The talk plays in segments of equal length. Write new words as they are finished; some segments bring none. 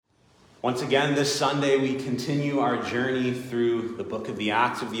Once again, this Sunday, we continue our journey through the book of the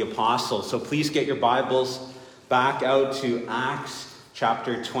Acts of the Apostles. So please get your Bibles back out to Acts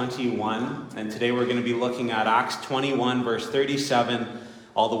chapter 21. And today we're going to be looking at Acts 21, verse 37,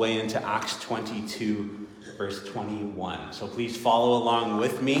 all the way into Acts 22, verse 21. So please follow along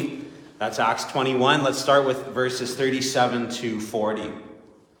with me. That's Acts 21. Let's start with verses 37 to 40.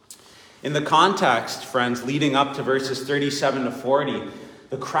 In the context, friends, leading up to verses 37 to 40,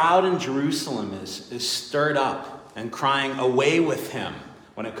 the crowd in Jerusalem is stirred up and crying, "Away with him,"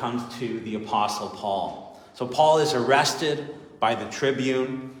 when it comes to the Apostle Paul. So Paul is arrested by the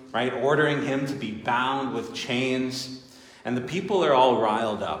tribune, right, ordering him to be bound with chains. And the people are all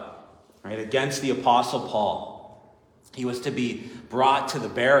riled up, right, against the Apostle Paul. He was to be brought to the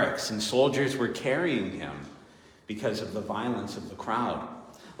barracks, and soldiers were carrying him because of the violence of the crowd.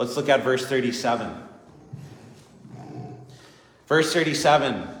 Let's look at verse 37. Verse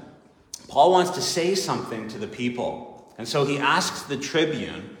 37, Paul wants to say something to the people. And so he asks the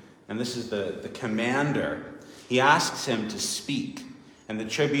tribune, and this is the commander, he asks him to speak. And the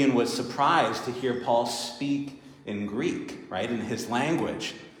tribune was surprised to hear Paul speak in Greek, right, in his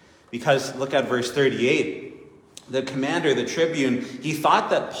language. Because look at verse 38. The commander, the tribune, he thought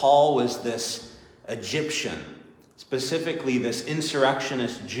that Paul was this Egyptian, specifically this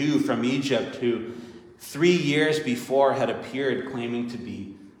insurrectionist Jew from Egypt who 3 years before had appeared claiming to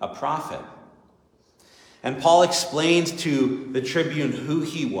be a prophet. And Paul explains to the tribune who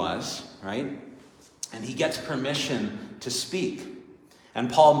he was, right? And he gets permission to speak.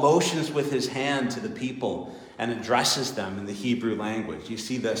 And Paul motions with his hand to the people and addresses them in the Hebrew language. You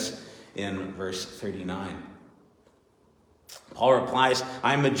see this in verse 39. Paul replies,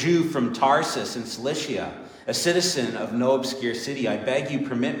 "I'm a Jew from Tarsus in Cilicia, a citizen of no obscure city. I beg you,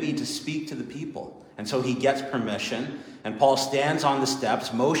 permit me to speak to the people." And so he gets permission, and Paul stands on the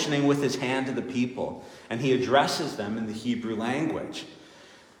steps, motioning with his hand to the people, and he addresses them in the Hebrew language.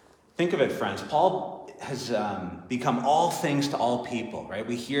 Think of it, friends. Paul has become all things to all people, right?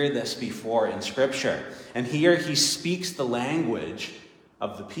 We hear this before in Scripture. And here he speaks the language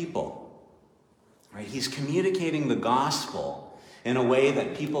of the people, right? He's communicating the gospel in a way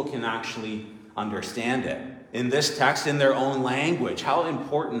that people can actually understand it. In this text, in their own language. How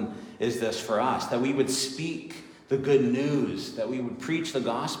important is this for us? That we would speak the good news, that we would preach the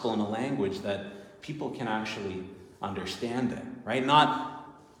gospel in a language that people can actually understand it, right? Not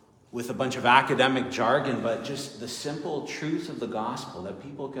with a bunch of academic jargon, but just the simple truths of the gospel, that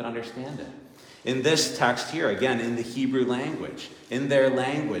people could understand it. In this text here, again, in the Hebrew language, in their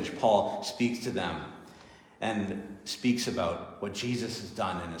language, Paul speaks to them and speaks about what Jesus has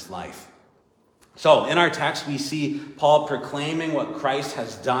done in his life. So in our text, we see Paul proclaiming what Christ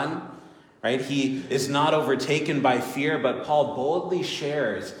has done, right? He is not overtaken by fear, but Paul boldly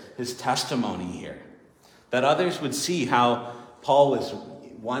shares his testimony here, that others would see how Paul was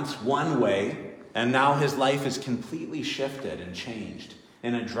once one way, and now his life is completely shifted and changed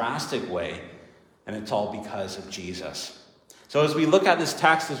in a drastic way, and it's all because of Jesus. So as we look at this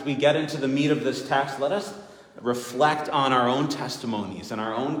text, as we get into the meat of this text, let us reflect on our own testimonies and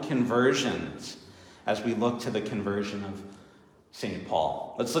our own conversions as we look to the conversion of St.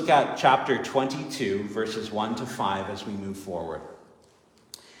 Paul. Let's look at chapter 22, verses 1 to 5 as we move forward.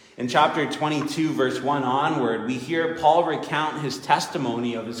 In chapter 22, verse 1 onward, we hear Paul recount his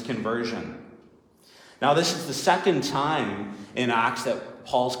testimony of his conversion. Now, this is the second time in Acts that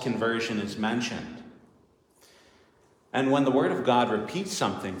Paul's conversion is mentioned. And when the Word of God repeats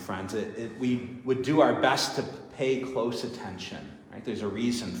something, friends, we would do our best to pay close attention, right? There's a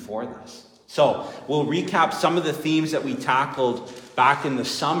reason for this. So we'll recap some of the themes that we tackled back in the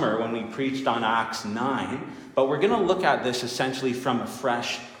summer when we preached on Acts 9, but we're going to look at this essentially from a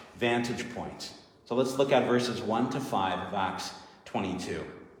fresh vantage point. So let's look at verses 1 to 5 of Acts 22.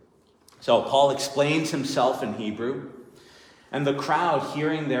 So Paul explains himself in Hebrew, and the crowd,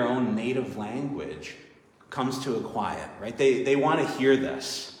 hearing their own native language, comes to a quiet, right? They want to hear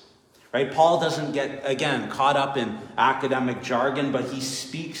this. Right? Paul doesn't get, again, caught up in academic jargon, but he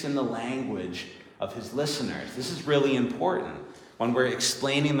speaks in the language of his listeners. This is really important when we're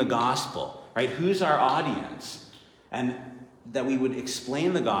explaining the gospel, right? Who's our audience? And that we would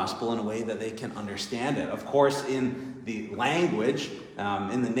explain the gospel in a way that they can understand it. Of course, in the language,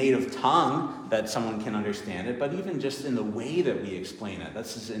 in the native tongue, that someone can understand it, but even just in the way that we explain it.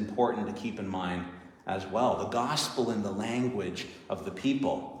 This is important to keep in mind as well. The gospel in the language of the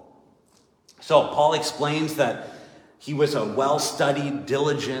people. So Paul explains that he was a well-studied,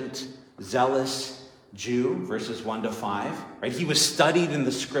 diligent, zealous Jew, verses 1 to 5. Right? He was studied in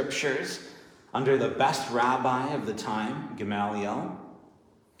the scriptures under the best rabbi of the time, Gamaliel.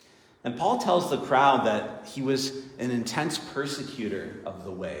 And Paul tells the crowd that he was an intense persecutor of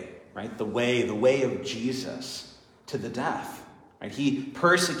the way, right? The way of Jesus to the death, right? He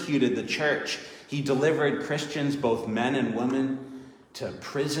persecuted the church. He delivered Christians, both men and women, to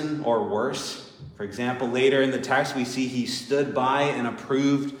prison or worse. For example, later in the text, we see he stood by and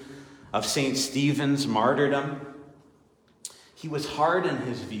approved of St. Stephen's martyrdom. He was hard in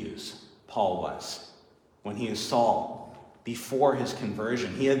his views, Paul was, when he was Saul, before his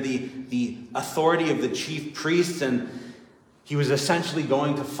conversion. He had the authority of the chief priests, and he was essentially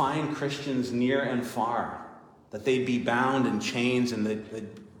going to find Christians near and far, that they'd be bound in chains and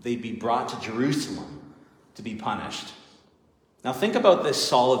that they'd be brought to Jerusalem to be punished. Now think about this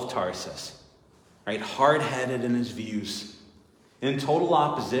Saul of Tarsus, right? Hard-headed in his views, in total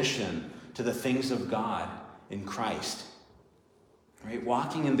opposition to the things of God in Christ, right?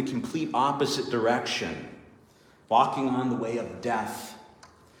 Walking in the complete opposite direction, walking on the way of death.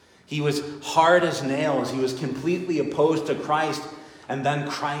 He was hard as nails. He was completely opposed to Christ, and then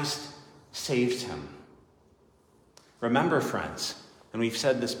Christ saved him. Remember, friends, and we've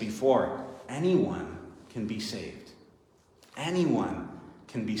said this before, anyone can be saved. Anyone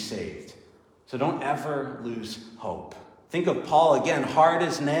can be saved. So don't ever lose hope. Think of Paul again, hard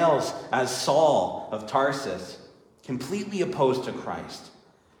as nails as Saul of Tarsus, completely opposed to Christ,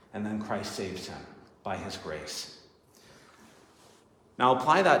 and then Christ saves him by his grace. Now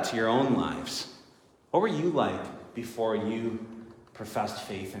apply that to your own lives. What were you like before you professed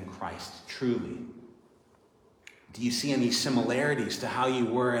faith in Christ truly? Do you see any similarities to how you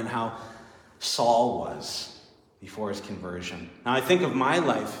were and how Saul was before his conversion? Now I think of my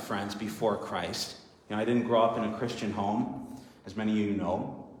life, friends, before Christ. I didn't grow up in a Christian home, as many of you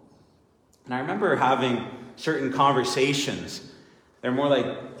know. And I remember having certain conversations. They're more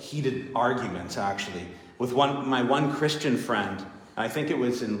like heated arguments, actually, with my one Christian friend. I think it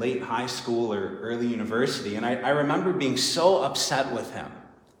was in late high school or early university. And I remember being so upset with him,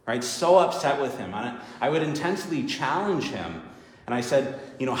 right? So upset with him. I would intensely challenge him. And I said,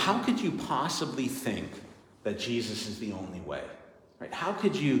 how could you possibly think that Jesus is the only way? Right? How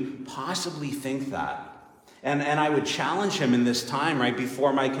could you possibly think that? And I would challenge him in this time right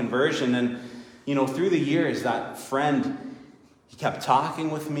before my conversion. And, through the years, that friend, he kept talking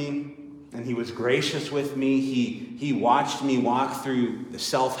with me, and he was gracious with me. He watched me walk through the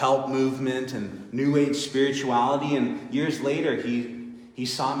self-help movement and New Age spirituality. And years later, he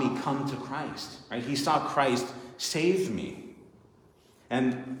saw me come to Christ. Right? He saw Christ save me.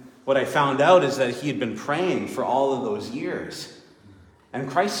 And what I found out is that he had been praying for all of those years. And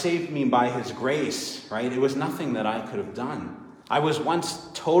Christ saved me by his grace, right? It was nothing that I could have done. I was once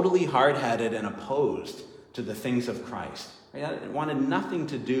totally hard-headed and opposed to the things of Christ. Right? I wanted nothing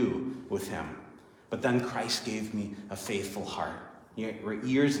to do with him. But then Christ gave me a faithful heart.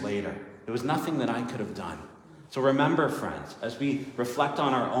 Years later, it was nothing that I could have done. So remember, friends, as we reflect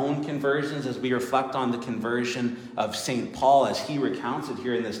on our own conversions, as we reflect on the conversion of St. Paul, as he recounts it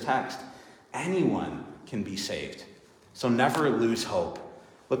here in this text, anyone can be saved. So never lose hope.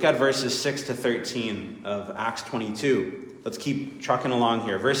 Look at verses 6 to 13 of Acts 22. Let's keep trucking along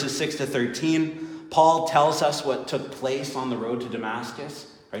here. Verses 6 to 13, Paul tells us what took place on the road to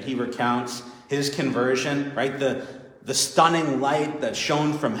Damascus. Right? He recounts his conversion, right? The stunning light that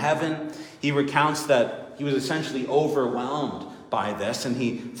shone from heaven. He recounts that he was essentially overwhelmed by this, and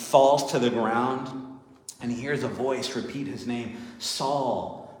he falls to the ground, and he hears a voice repeat his name,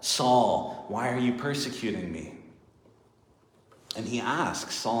 Saul, Saul, why are you persecuting me? And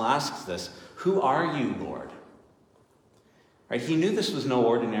Saul asks this, who are you, Lord? Right? He knew this was no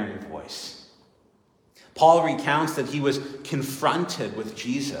ordinary voice. Paul recounts that he was confronted with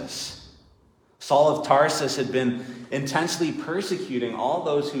Jesus. Saul of Tarsus had been intensely persecuting all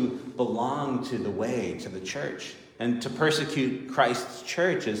those who belonged to the way, to the church. And to persecute Christ's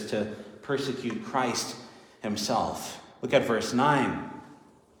church is to persecute Christ himself. Look at verse 9.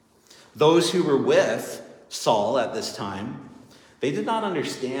 Those who were with Saul at this time, they did not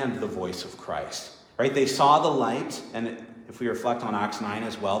understand the voice of Christ, right? They saw the light, and if we reflect on Acts 9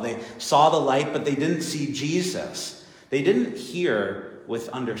 as well, they saw the light, but they didn't see Jesus. They didn't hear with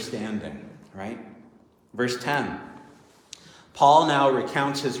understanding, right? Verse 10. Paul now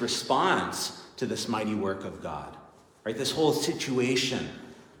recounts his response to this mighty work of God, right? This whole situation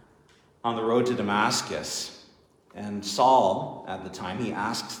on the road to Damascus. And Saul, at the time, he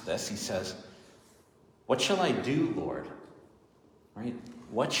asks this. He says, what shall I do, Lord? Right?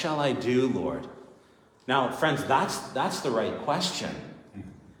 What shall I do, Lord? Now, friends, that's the right question.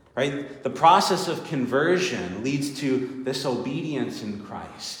 Right? The process of conversion leads to this obedience in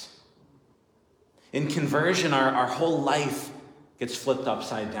Christ. In conversion, our whole life gets flipped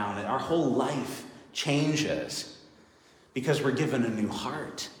upside down. And our whole life changes because we're given a new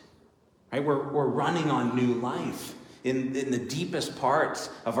heart. Right? We're running on new life in the deepest parts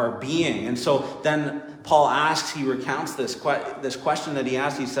of our being. And so then Paul asks, he recounts this question that he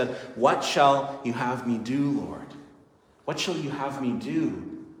asked. He said, "What shall you have me do, Lord? What shall you have me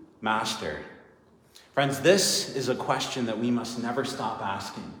do, Master?" Friends, this is a question that we must never stop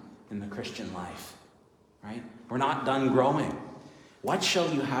asking in the Christian life. Right? We're not done growing. What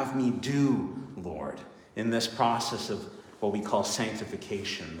shall you have me do, Lord, in this process of what we call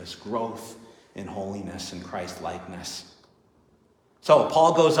sanctification, this growth in holiness and Christ-likeness? So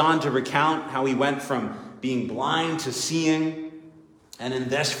Paul goes on to recount how he went from being blind to seeing. And in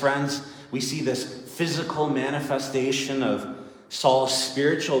this, friends, we see this physical manifestation of Saul's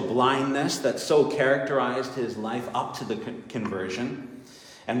spiritual blindness that so characterized his life up to the conversion.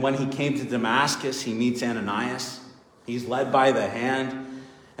 And when he came to Damascus, he meets Ananias. He's led by the hand,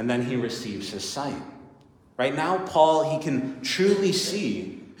 and then he receives his sight. Right now, Paul, he can truly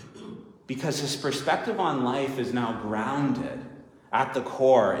see because his perspective on life is now grounded at the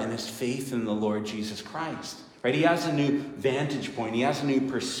core in his faith in the Lord Jesus Christ. Right? He has a new vantage point. He has a new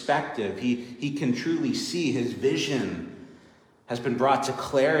perspective. He can truly see. His vision has been brought to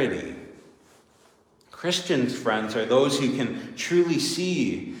clarity. Christians, friends, are those who can truly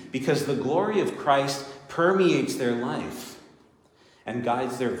see because the glory of Christ permeates their life and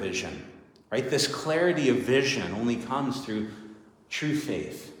guides their vision. Right? This clarity of vision only comes through true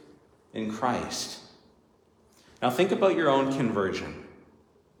faith in Christ. Now think about your own conversion.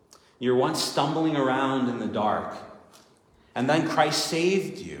 You're once stumbling around in the dark, and then Christ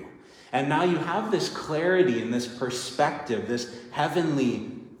saved you. And now you have this clarity and this perspective, this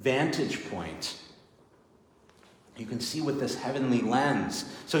heavenly vantage point. You can see with this heavenly lens.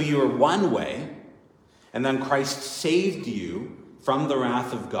 So you were one way, and then Christ saved you from the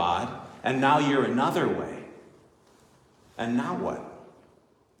wrath of God, and now you're another way. And now what?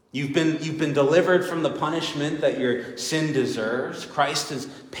 You've been delivered from the punishment that your sin deserves. Christ has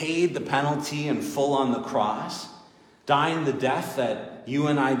paid the penalty in full on the cross, dying the death that you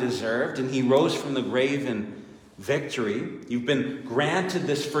and I deserved, and he rose from the grave in victory. You've been granted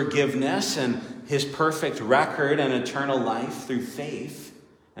this forgiveness and his perfect record and eternal life through faith,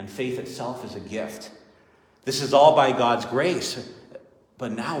 and faith itself is a gift. This is all by God's grace.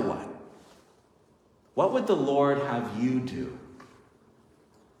 But now what? What would the Lord have you do?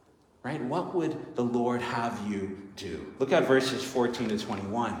 Right? What would the Lord have you do? Look at verses 14 to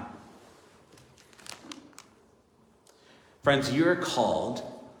 21. Friends, you're called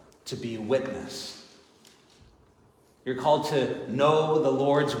to be a witness. You're called to know the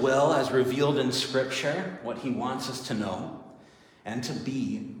Lord's will as revealed in Scripture, what he wants us to know, and to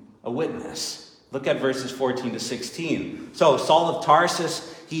be a witness. Look at verses 14 to 16. So Saul of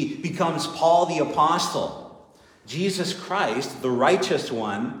Tarsus, he becomes Paul the Apostle. Jesus Christ, the righteous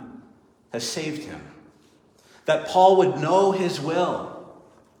one, has saved him. That Paul would know his will,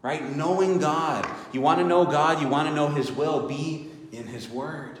 right? Knowing God. You want to know God, you want to know his will, be in his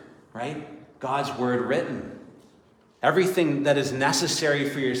word, right? God's word written. Everything that is necessary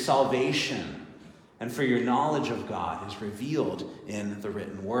for your salvation and for your knowledge of God is revealed in the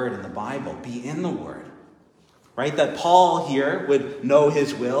written word, in the Bible. Be in the word, right? That Paul here would know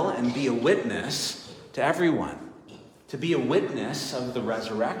his will and be a witness to everyone. To be a witness of the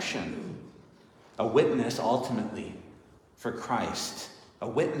resurrection. A witness, ultimately, for Christ. A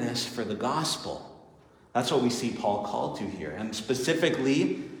witness for the gospel. That's what we see Paul called to here. And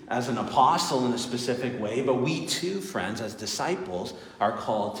specifically, as an apostle in a specific way, but we too, friends, as disciples, are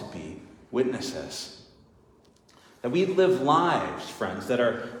called to be witnesses. That we live lives, friends, that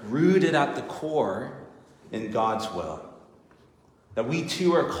are rooted at the core in God's will. That we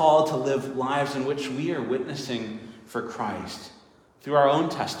too are called to live lives in which we are witnessing for Christ through our own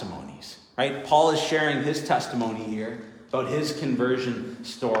testimonies. Right? Paul is sharing his testimony here about his conversion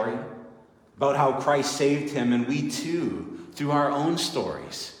story, about how Christ saved him, and we too, through our own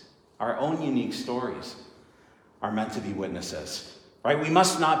stories, our own unique stories, are meant to be witnesses. Right? We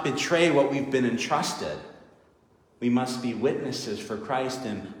must not betray what we've been entrusted. We must be witnesses for Christ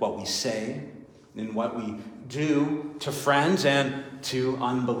in what we say, in what we do to friends and to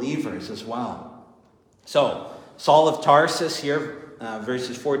unbelievers as well. So, Saul of Tarsus here,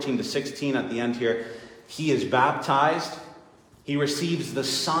 verses 14 to 16 at the end here, he is baptized. He receives the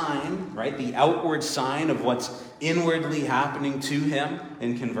sign, right? The outward sign of what's inwardly happening to him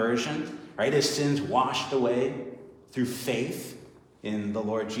in conversion, right? His sins washed away through faith in the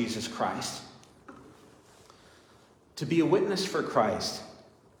Lord Jesus Christ. To be a witness for Christ,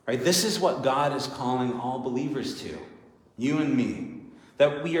 right? This is what God is calling all believers to. you and me,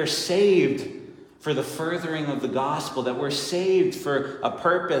 that we are saved for the furthering of the gospel, that we're saved for a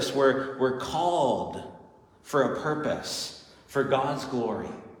purpose, we're called for a purpose, for God's glory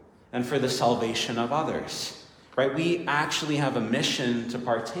and for the salvation of others, right? We actually have a mission to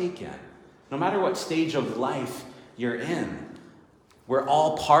partake in. No matter what stage of life you're in, we're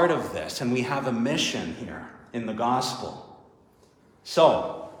all part of this, and we have a mission here in the gospel.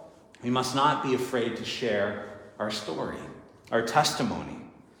 So, we must not be afraid to share our story, our testimony.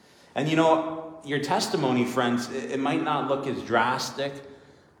 And your testimony, friends, it might not look as drastic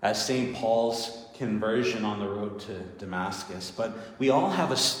as St. Paul's conversion on the road to Damascus, but we all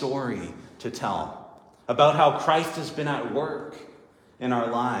have a story to tell about how Christ has been at work in our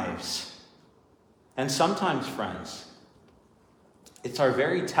lives. And sometimes, friends, it's our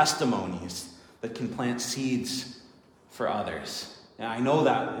very testimonies that can plant seeds for others. And I know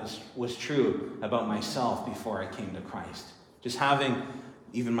that was true about myself before I came to Christ. Just having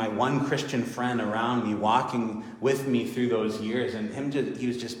even my one Christian friend around me, walking with me through those years, and he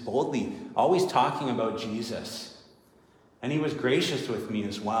was just boldly always talking about Jesus. And he was gracious with me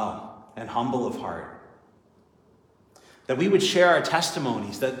as well, and humble of heart. That we would share our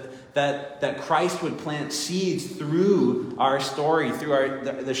testimonies, that Christ would plant seeds through our story, through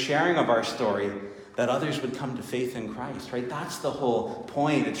the sharing of our story, that others would come to faith in Christ, right? That's the whole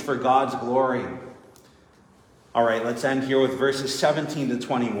point. It's for God's glory. All right, let's end here with verses 17 to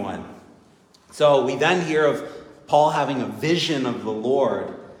 21. So we then hear of Paul having a vision of the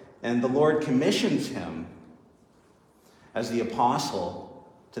Lord, and the Lord commissions him as the apostle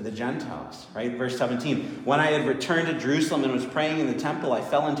to the Gentiles, right? Verse 17, when I had returned to Jerusalem and was praying in the temple, I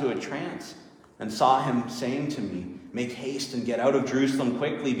fell into a trance and saw him saying to me, make haste and get out of Jerusalem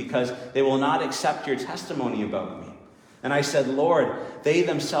quickly, because they will not accept your testimony about me. And I said, Lord, they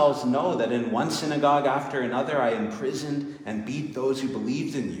themselves know that in one synagogue after another I imprisoned and beat those who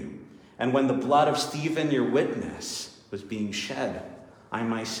believed in you. And when the blood of Stephen, your witness, was being shed, I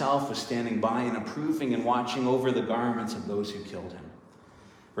myself was standing by and approving and watching over the garments of those who killed him.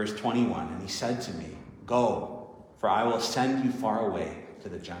 Verse 21, and he said to me, go, for I will send you far away to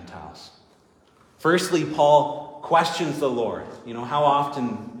the Gentiles. Firstly, Paul questions the Lord. How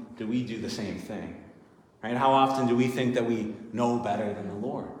often do we do the same thing? Right? How often do we think that we know better than the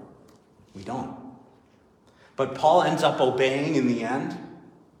Lord? We don't. But Paul ends up obeying in the end.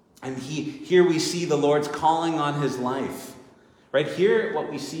 And here we see the Lord's calling on his life. Right here,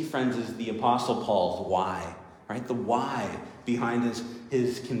 what we see, friends, is the Apostle Paul's why. Right? The why behind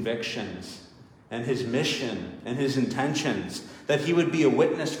his convictions and his mission and his intentions. That he would be a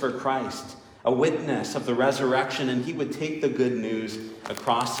witness for Christ. A witness of the resurrection. And he would take the good news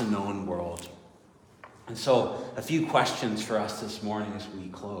across the known world. And so, a few questions for us this morning as we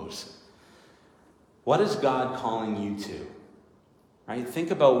close. What is God calling you to? Right?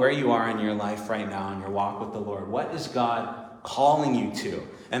 Think about where you are in your life right now in your walk with the Lord. What is God calling you to?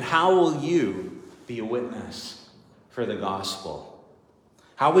 And how will you be a witness for the gospel?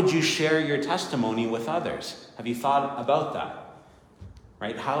 How would you share your testimony with others? Have you thought about that?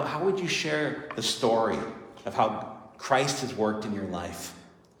 Right? How would you share the story of how Christ has worked in your life?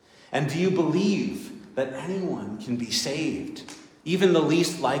 And do you believe that anyone can be saved, even the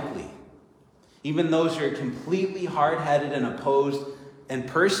least likely? Even those who are completely hard-headed and opposed and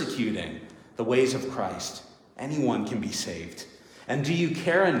persecuting the ways of Christ, anyone can be saved. And do you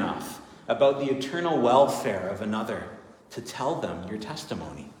care enough about the eternal welfare of another to tell them your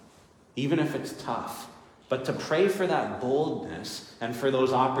testimony, even if it's tough? But to pray for that boldness and for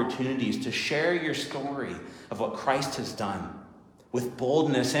those opportunities to share your story of what Christ has done with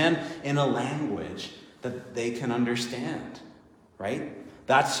boldness and in a language that they can understand, right?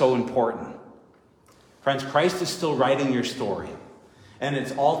 That's so important. Friends, Christ is still writing your story, and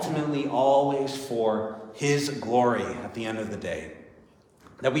it's ultimately always for his glory at the end of the day.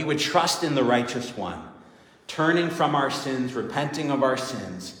 That we would trust in the righteous one, turning from our sins, repenting of our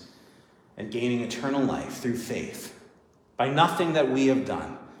sins, and gaining eternal life through faith, by nothing that we have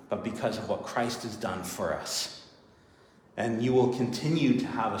done, but because of what Christ has done for us. And you will continue to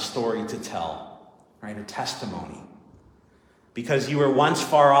have a story to tell, right? A testimony. Because you were once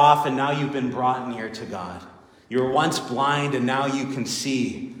far off and now you've been brought near to God. You were once blind and now you can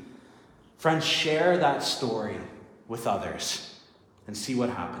see. Friends, share that story with others and see what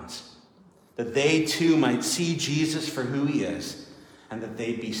happens. That they too might see Jesus for who he is and that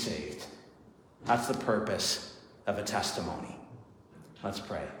they'd be saved. That's the purpose of a testimony. Let's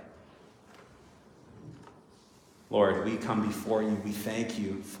pray. Lord, we come before you. We thank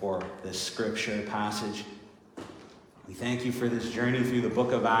you for this scripture passage. We thank you for this journey through the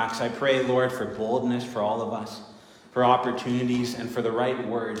book of Acts. I pray, Lord, for boldness for all of us. for opportunities, and for the right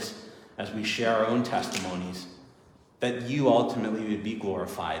words as we share our own testimonies, that you ultimately would be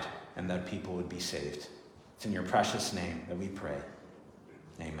glorified and that people would be saved. It's in your precious name that we pray.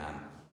 Amen.